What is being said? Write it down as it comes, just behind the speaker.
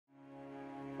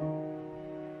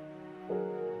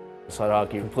Sled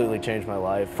hockey completely changed my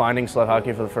life. Finding sled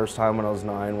hockey for the first time when I was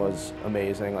 9 was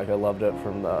amazing. Like, I loved it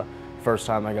from the first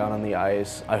time I got on the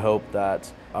ice. I hope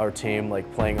that our team, like,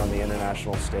 playing on the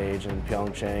international stage in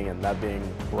Pyeongchang and that being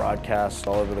broadcast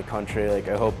all over the country, like,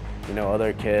 I hope, you know,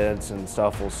 other kids and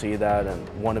stuff will see that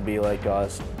and want to be like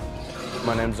us.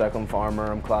 My name's Declan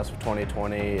Farmer. I'm class of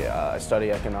 2020. I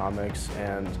study economics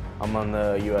and I'm on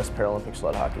the U.S. Paralympic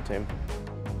sled hockey team.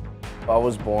 I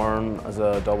was born as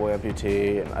a double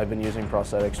amputee, and I've been using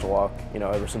prosthetics to walk, you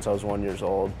know, ever since I was 1 year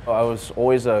old. I was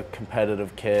always a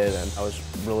competitive kid, and I was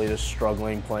really just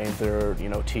struggling playing through, you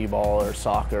know, t-ball or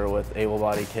soccer with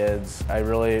able-bodied kids. I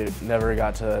really never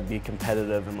got to be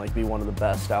competitive and like be one of the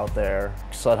best out there.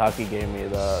 Sled hockey gave me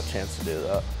the chance to do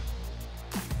that.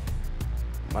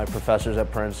 My professors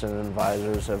at Princeton and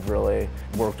advisors have really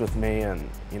worked with me and,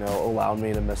 you know, allowed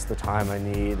me to miss the time I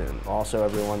need, and also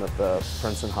everyone at the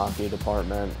Princeton hockey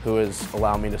department who has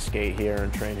allowed me to skate here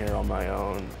and train here on my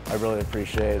own. I really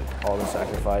appreciate all the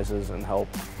sacrifices and help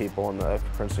people in the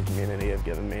Princeton community have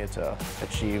given me to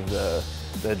achieve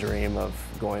the dream of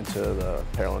going to the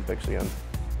Paralympics again.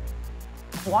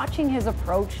 Watching his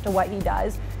approach to what he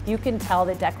does, you can tell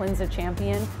that Declan's a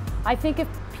champion. I think if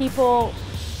people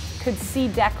could see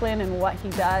Declan and what he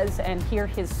does and hear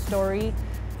his story,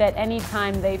 that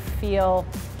anytime they feel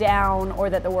down or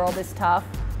that the world is tough,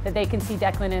 that they can see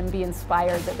Declan and be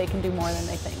inspired that they can do more than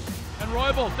they think. And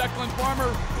Roybal, Declan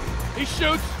Farmer, he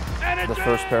shoots, and it's The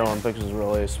first Paralympics was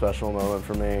really a special moment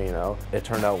for me, you know. It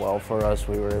turned out well for us.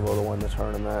 We were able to win the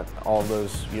tournament. All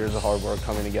those years of hard work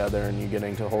coming together and you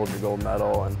getting to hold your gold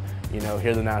medal and, you know,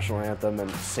 hear the national anthem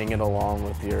and sing it along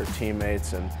with your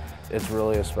teammates, and it's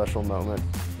really a special moment.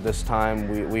 This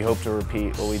time, we hope to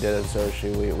repeat what we did at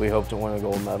Sochi. We hope to win a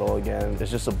gold medal again.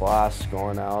 It's just a blast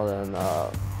going out and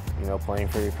you know, playing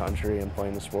for your country and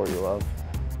playing the sport you love.